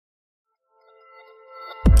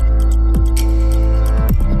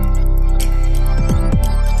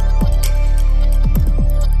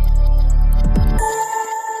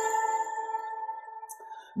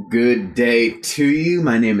Good day to you.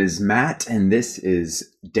 My name is Matt, and this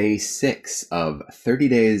is day 6 of 30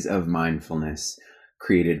 Days of Mindfulness,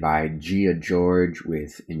 created by Gia George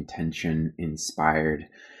with Intention Inspired.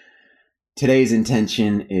 Today's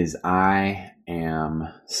intention is I am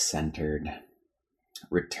centered,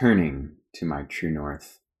 returning to my true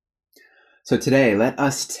north. So today, let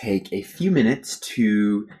us take a few minutes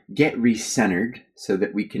to get recentered so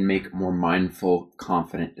that we can make more mindful,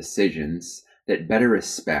 confident decisions that better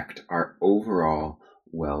respect our overall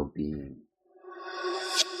well-being.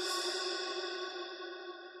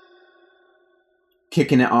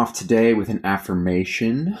 Kicking it off today with an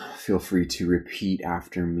affirmation. Feel free to repeat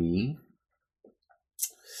after me.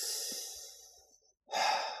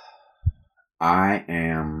 I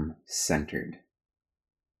am centered,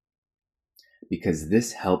 because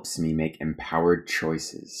this helps me make empowered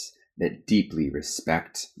choices that deeply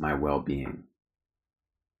respect my well-being.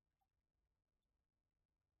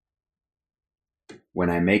 When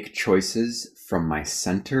I make choices from my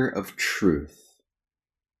center of truth,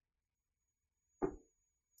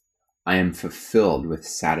 I am fulfilled with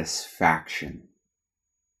satisfaction,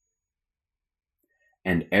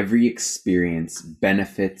 and every experience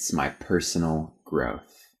benefits my personal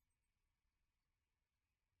growth.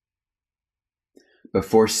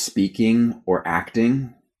 Before speaking or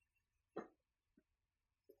acting,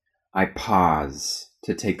 I pause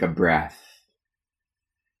to take a breath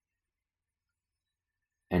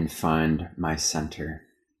and find my center.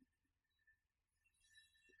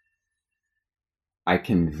 I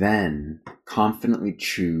can then confidently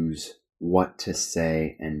choose what to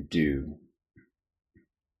say and do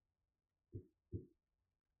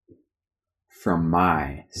from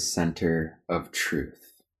my center of truth.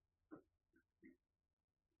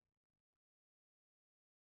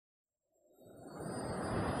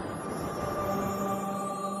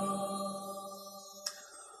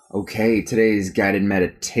 Okay, today's guided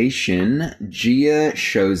meditation, Gia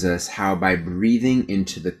shows us how by breathing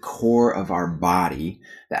into the core of our body,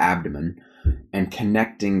 the abdomen, and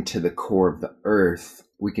connecting to the core of the earth,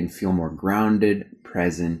 we can feel more grounded,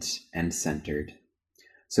 present, and centered.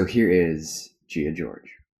 So here is Gia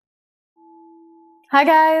George. Hi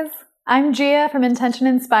guys, I'm Gia from Intention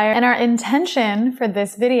Inspired, and our intention for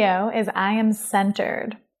this video is I am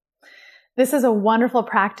centered. This is a wonderful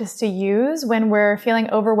practice to use when we're feeling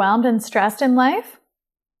overwhelmed and stressed in life.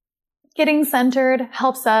 Getting centered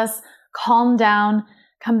helps us calm down,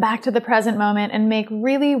 come back to the present moment, and make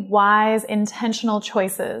really wise, intentional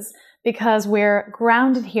choices because we're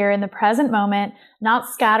grounded here in the present moment, not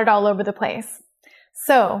scattered all over the place.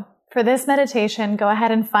 So, for this meditation, go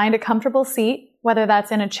ahead and find a comfortable seat, whether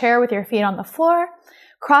that's in a chair with your feet on the floor,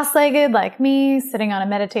 cross-legged like me, sitting on a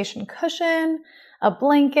meditation cushion, a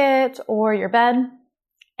blanket, or your bed,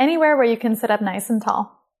 anywhere where you can sit up nice and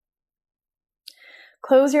tall.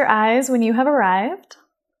 Close your eyes when you have arrived.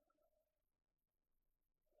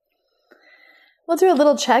 We'll do a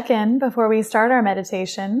little check-in before we start our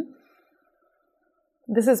meditation.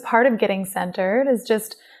 This is part of getting centered, is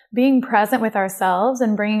just being present with ourselves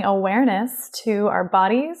and bringing awareness to our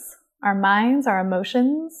bodies, our minds, our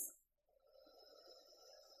emotions.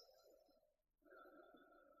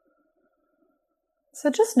 So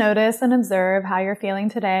just notice and observe how you're feeling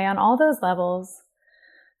today on all those levels: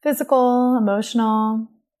 physical, emotional,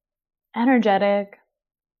 energetic.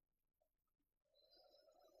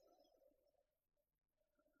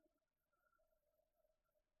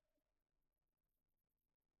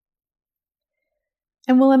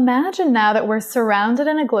 And we'll imagine now that we're surrounded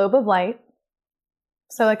in a globe of light.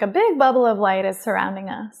 So like a big bubble of light is surrounding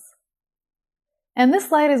us. And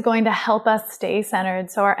this light is going to help us stay centered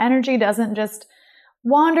so our energy doesn't just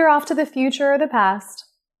wander off to the future or the past.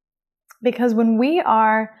 Because when we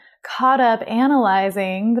are caught up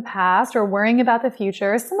analyzing the past or worrying about the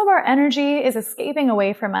future, some of our energy is escaping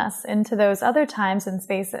away from us into those other times and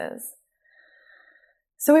spaces.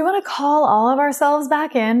 So we want to call all of ourselves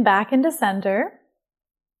back into center.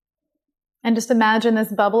 And just imagine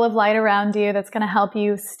this bubble of light around you that's going to help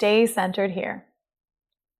you stay centered here.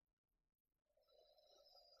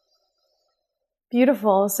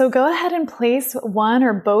 Beautiful. So go ahead and place one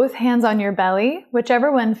or both hands on your belly,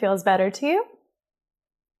 whichever one feels better to you.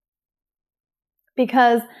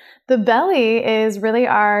 Because the belly is really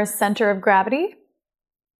our center of gravity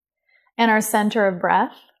and our center of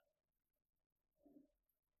breath.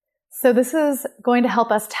 So this is going to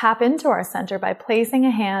help us tap into our center by placing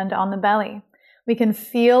a hand on the belly. We can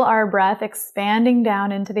feel our breath expanding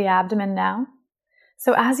down into the abdomen now.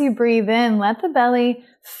 So as you breathe in, let the belly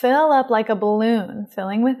fill up like a balloon,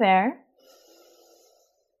 filling with air.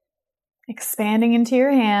 expanding into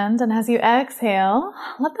your hand. And as you exhale,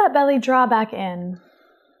 let that belly draw back in.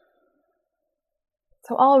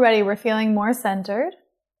 So already we're feeling more centered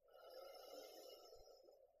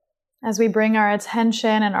as we bring our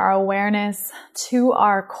attention and our awareness to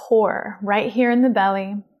our core, right here in the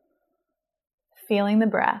belly, feeling the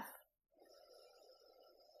breath.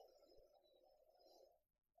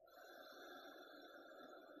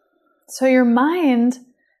 So your mind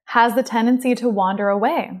has the tendency to wander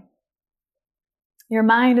away. Your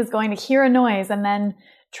mind is going to hear a noise and then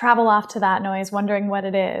travel off to that noise, wondering what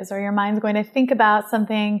it is. Or your mind's going to think about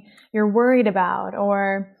something you're worried about,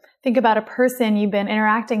 or think about a person you've been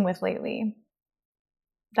interacting with lately.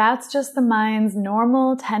 That's just the mind's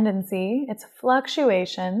normal tendency. It's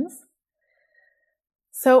fluctuations.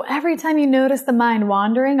 So every time you notice the mind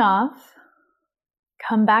wandering off,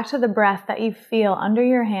 come back to the breath that you feel under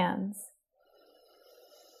your hands.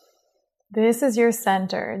 This is your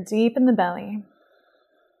center, deep in the belly.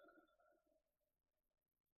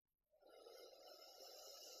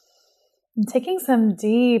 And taking some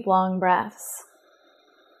deep, long breaths.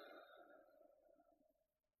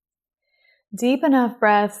 Deep enough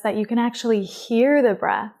breaths that you can actually hear the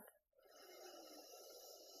breath.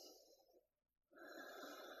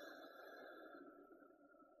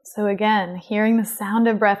 So again, hearing the sound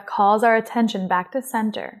of breath calls our attention back to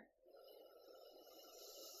center.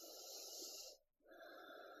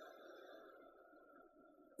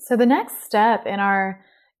 So the next step in our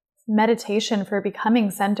meditation for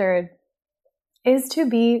becoming centered is to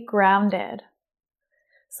be grounded.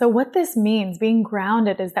 So what this means, being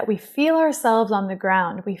grounded, is that we feel ourselves on the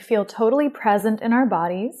ground. We feel totally present in our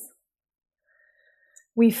bodies.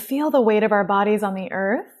 We feel the weight of our bodies on the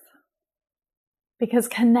earth, because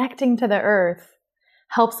connecting to the earth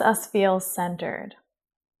helps us feel centered.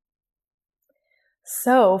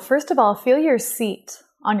 So first of all, feel your seat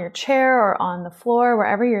on your chair or on the floor,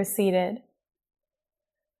 wherever you're seated.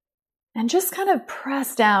 And just kind of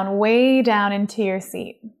press down, way down into your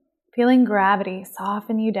seat, feeling gravity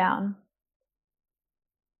soften you down.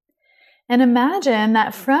 And imagine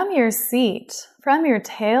that from your seat, from your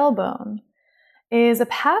tailbone, is a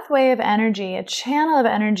pathway of energy, a channel of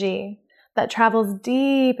energy that travels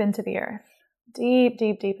deep into the earth, deep,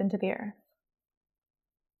 deep, deep into the earth.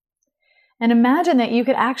 And imagine that you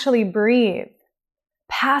could actually breathe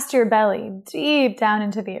past your belly, deep down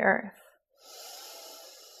into the earth.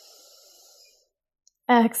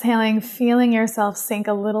 Exhaling, feeling yourself sink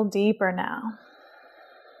a little deeper now.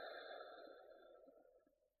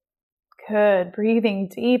 Good. Breathing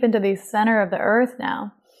deep into the center of the earth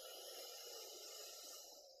now.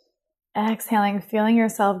 Exhaling, feeling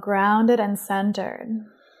yourself grounded and centered.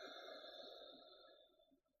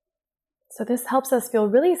 So this helps us feel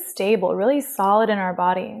really stable, really solid in our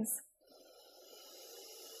bodies.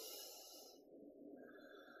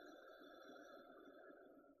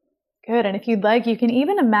 Good. And if you'd like, you can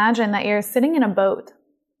even imagine that you're sitting in a boat.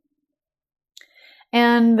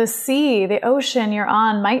 And the sea, the ocean you're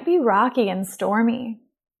on, might be rocky and stormy.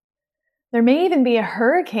 There may even be a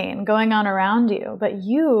hurricane going on around you, but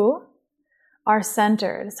you are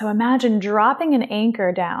centered. So imagine dropping an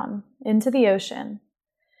anchor down into the ocean.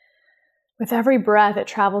 With every breath, it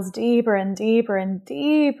travels deeper and deeper and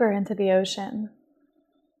deeper into the ocean.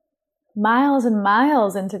 Miles and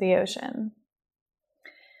miles into the ocean.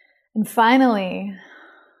 And finally,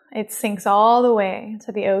 it sinks all the way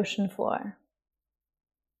to the ocean floor,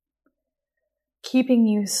 keeping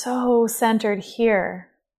you so centered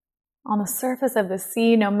here on the surface of the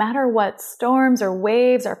sea, no matter what storms or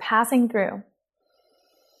waves are passing through.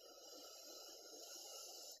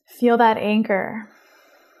 Feel that anchor,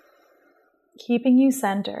 keeping you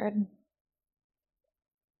centered.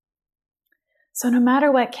 So no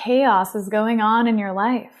matter what chaos is going on in your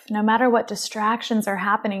life, no matter what distractions are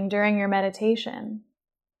happening during your meditation,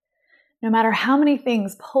 no matter how many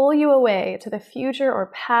things pull you away to the future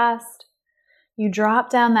or past, you drop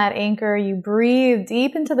down that anchor, you breathe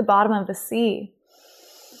deep into the bottom of the sea,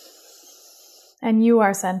 and you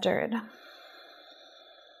are centered.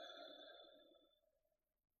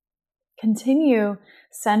 Continue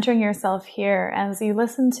centering yourself here as you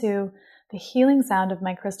listen to the healing sound of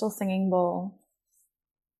my crystal singing bowl.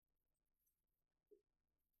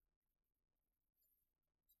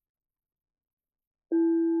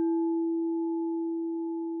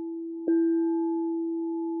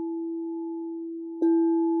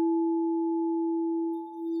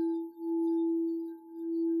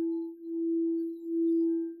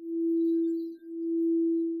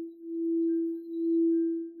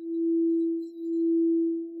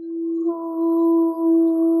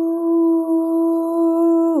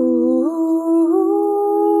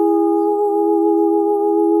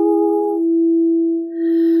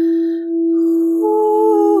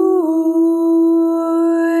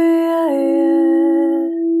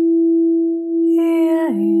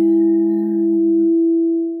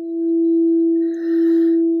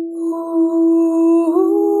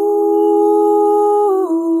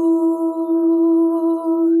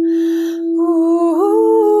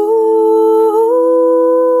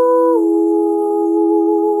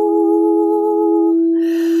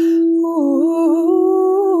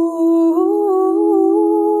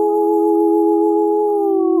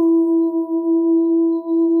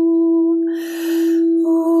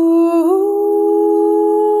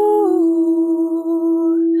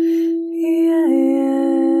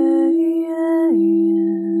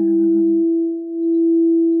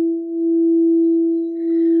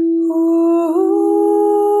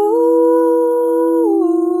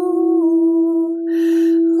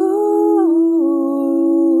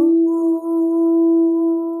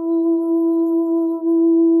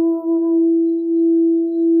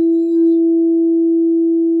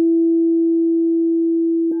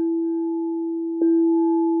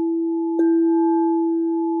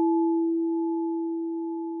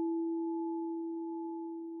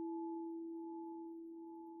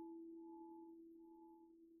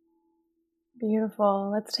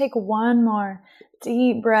 Beautiful. Let's take one more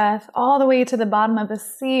deep breath all the way to the bottom of the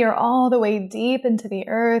sea or all the way deep into the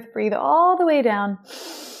earth. Breathe all the way down.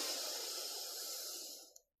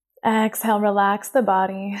 Exhale, relax the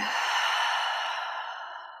body.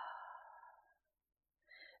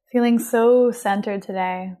 Feeling so centered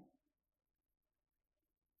today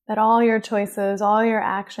that all your choices, all your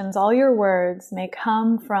actions, all your words may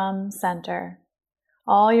come from center.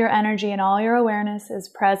 All your energy and all your awareness is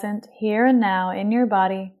present here and now in your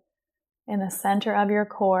body, in the center of your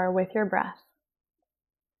core with your breath.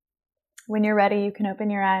 When you're ready, you can open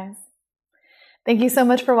your eyes. Thank you so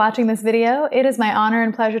much for watching this video. It is my honor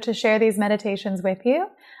and pleasure to share these meditations with you.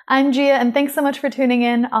 I'm Gia, and thanks so much for tuning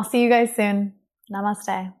in. I'll see you guys soon.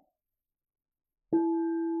 Namaste.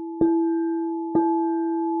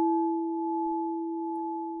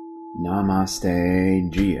 Namaste,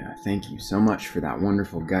 Gia. Thank you so much for that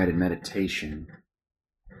wonderful guided meditation.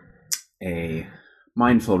 A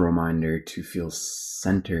mindful reminder to feel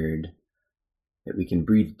centered, that we can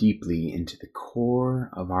breathe deeply into the core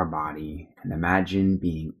of our body and imagine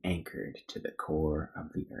being anchored to the core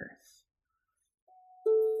of the earth.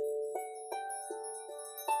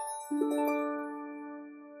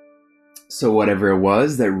 So whatever it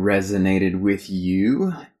was that resonated with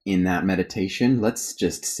you in that meditation, let's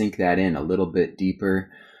just sink that in a little bit deeper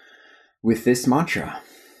with this mantra.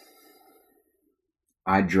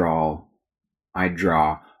 I draw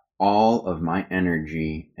all of my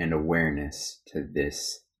energy and awareness to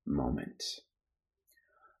this moment.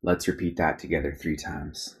 Let's repeat that together 3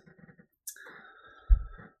 times.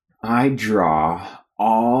 I draw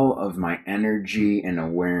all of my energy and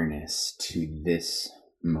awareness to this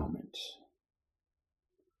moment.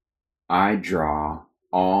 I draw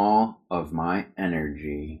all of my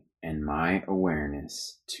energy and my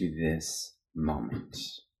awareness to this moment.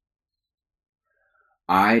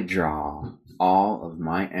 I draw all of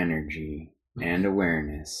my energy and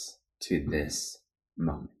awareness to this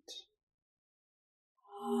moment.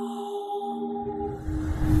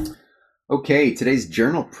 Okay, today's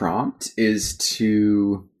journal prompt is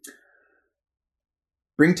to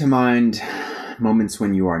bring to mind moments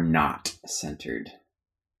when you are not centered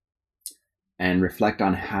and reflect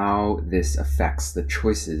on how this affects the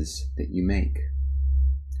choices that you make.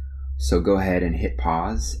 So go ahead and hit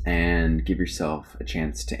pause and give yourself a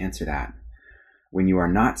chance to answer that. When you are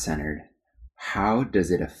not centered, how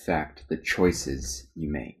does it affect the choices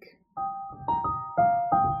you make?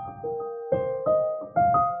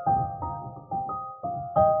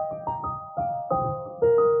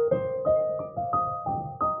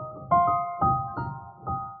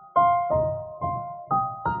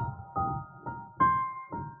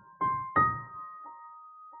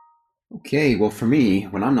 Okay, well for me,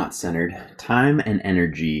 when I'm not centered, time and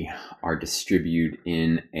energy are distributed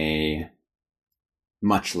in a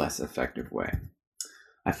much less effective way.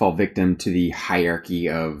 I fall victim to the hierarchy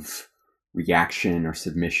of reaction or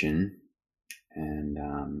submission, and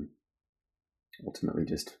ultimately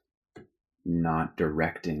just not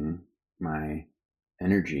directing my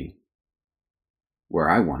energy where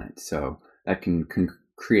I want it. So that can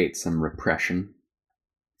create some repression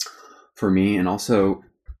for me, and also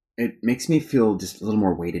it makes me feel just a little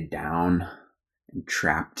more weighted down and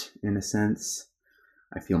trapped in a sense.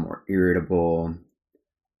 I feel more irritable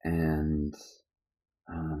and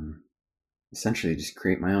essentially just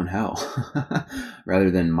create my own hell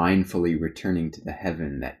rather than mindfully returning to the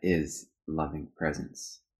heaven that is loving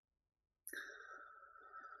presence.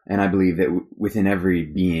 And I believe that within every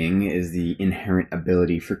being is the inherent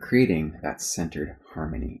ability for creating that centered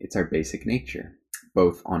harmony. It's our basic nature,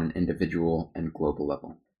 both on an individual and global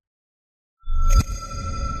level.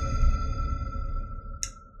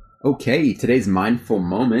 Okay, today's mindful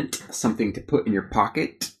moment, something to put in your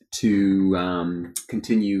pocket to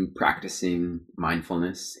continue practicing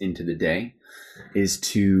mindfulness into the day, is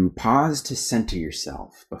to pause to center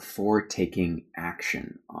yourself before taking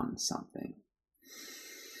action on something.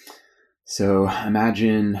 So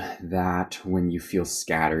imagine that when you feel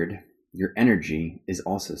scattered, your energy is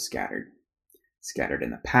also scattered. Scattered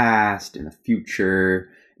in the past, in the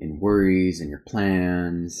future, in worries, in your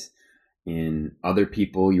plans, in other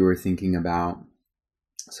people you are thinking about.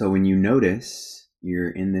 So when you notice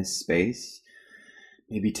you're in this space,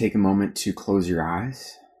 maybe take a moment to close your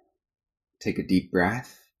eyes, take a deep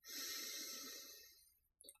breath,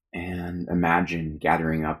 and imagine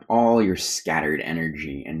gathering up all your scattered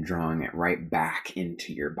energy and drawing it right back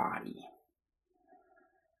into your body.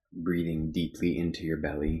 Breathing deeply into your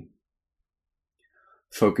belly.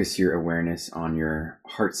 Focus your awareness on your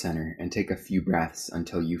heart center and take a few breaths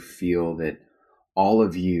until you feel that all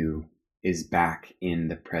of you is back in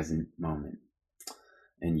the present moment.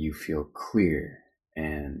 and you feel clear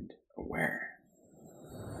and aware.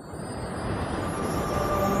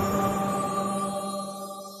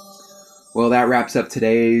 Well, that wraps up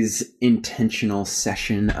today's intentional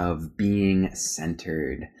session of being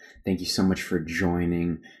centered. Thank you so much for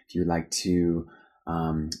joining. If you'd like to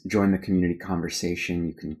join the community conversation,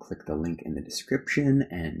 you can click the link in the description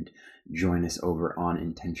and join us over on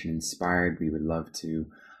Intention Inspired. We would love to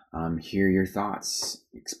hear your thoughts,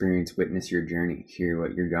 witness your journey, hear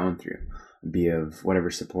what you're going through, be of whatever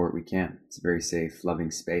support we can. It's a very safe, loving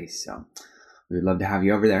space. So we would love to have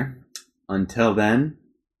you over there. Until then,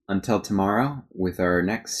 until tomorrow with our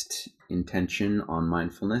next intention on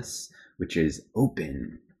mindfulness, which is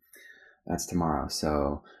open. That's tomorrow.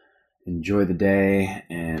 So enjoy the day,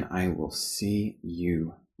 and I will see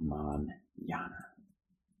you mañana.